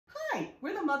Hi,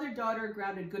 we're the mother-daughter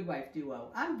grounded good wife duo.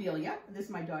 I'm Velya, and this is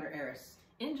my daughter Ehris.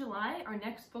 In July, our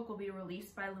next book will be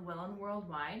released by Llewellyn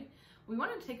Worldwide. We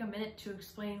wanted to take a minute to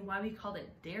explain why we called it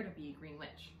Dare to Be a Green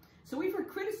Witch. So we've heard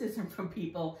criticism from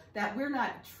people that we're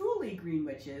not truly green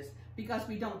witches because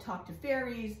we don't talk to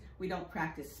fairies, we don't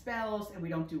practice spells, and we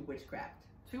don't do witchcraft.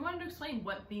 So we wanted to explain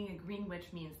what being a green witch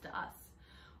means to us.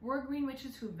 We're green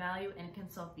witches who value and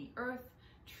consult the earth,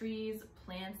 trees,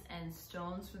 plants, and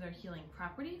stones for their healing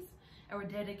properties, and we're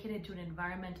dedicated to an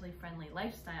environmentally friendly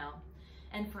lifestyle.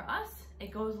 And for us, it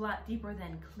goes a lot deeper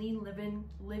than clean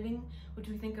living, which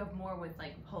we think of more with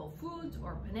like Whole Foods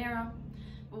or Panera.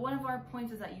 But one of our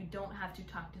points is that you don't have to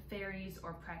talk to fairies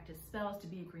or practice spells to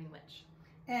be a green witch.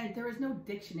 And there is no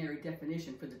dictionary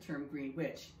definition for the term green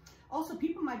witch. Also,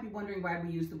 people might be wondering why we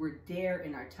use the word dare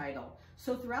in our title.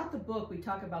 So throughout the book, we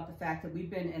talk about the fact that we've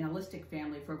been an holistic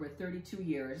family for over 32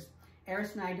 years.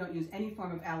 Ehris and I don't use any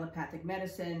form of allopathic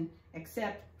medicine,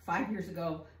 except 5 years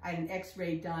ago, I had an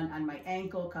x-ray done on my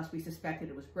ankle because we suspected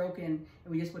it was broken,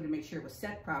 and we just wanted to make sure it was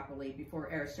set properly before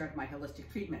Ehris started my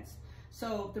holistic treatments.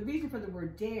 So the reason for the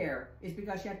word dare is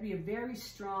because you have to be a very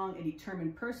strong and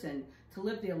determined person to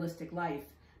live the holistic life,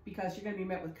 because you're going to be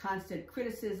met with constant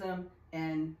criticism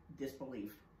and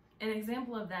disbelief. An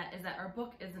example of that is that our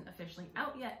book isn't officially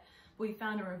out yet, but we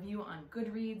found a review on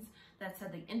Goodreads that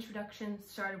said the introduction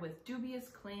started with dubious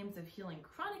claims of healing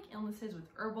chronic illnesses with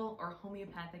herbal or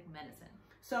homeopathic medicine.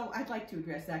 So I'd like to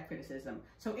address that criticism.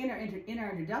 So in our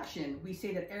introduction, we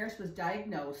say that Ehris was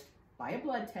diagnosed by a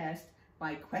blood test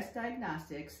by Quest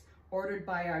Diagnostics, ordered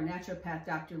by our naturopath,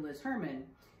 Dr. Liz Herman,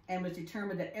 and was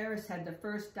determined that Ehris had the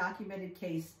first documented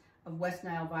case of West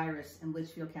Nile virus in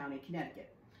Litchfield County,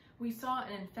 Connecticut. We saw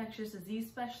an infectious disease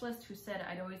specialist who said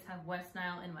I'd always have West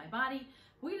Nile in my body.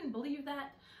 We didn't believe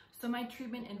that, so my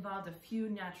treatment involved a few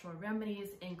natural remedies,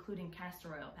 including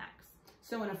castor oil packs.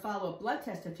 So in a follow-up blood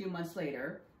test a few months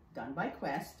later, done by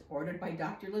Quest, ordered by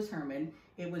Dr. Liz Herman,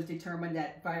 it was determined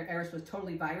that Ehris was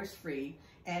totally virus-free,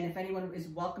 and if anyone is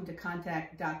welcome to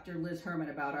contact Dr. Liz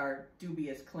Herman about our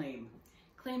dubious claim.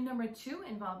 Claim number 2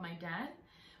 involved my dad.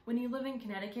 When you live in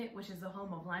Connecticut, which is the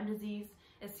home of Lyme disease,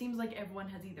 it seems like everyone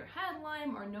has either had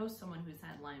Lyme or knows someone who's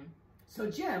had Lyme. So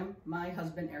Jim, my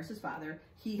husband, Ehris' father,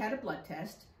 he had a blood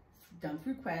test done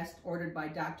through Quest, ordered by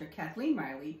Dr. Kathleen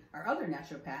Riley, our other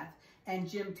naturopath, and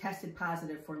Jim tested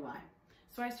positive for Lyme.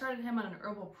 So I started him on an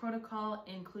herbal protocol,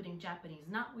 including Japanese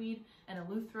knotweed and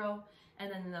eleuthero,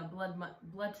 and then in the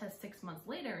blood test 6 months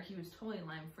later, he was totally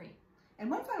Lyme-free. And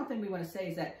one final thing we want to say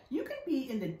is that you can be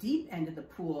in the deep end of the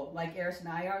pool, like Ehris and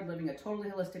I are, living a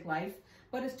totally holistic life,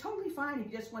 but it's totally fine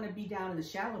if you just want to be down in the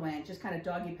shallow end, just kind of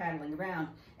doggy paddling around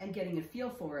and getting a feel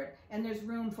for it. And there's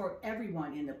room for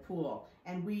everyone in the pool.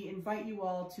 And we invite you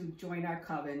all to join our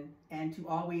coven and to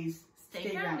always stay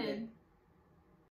grounded.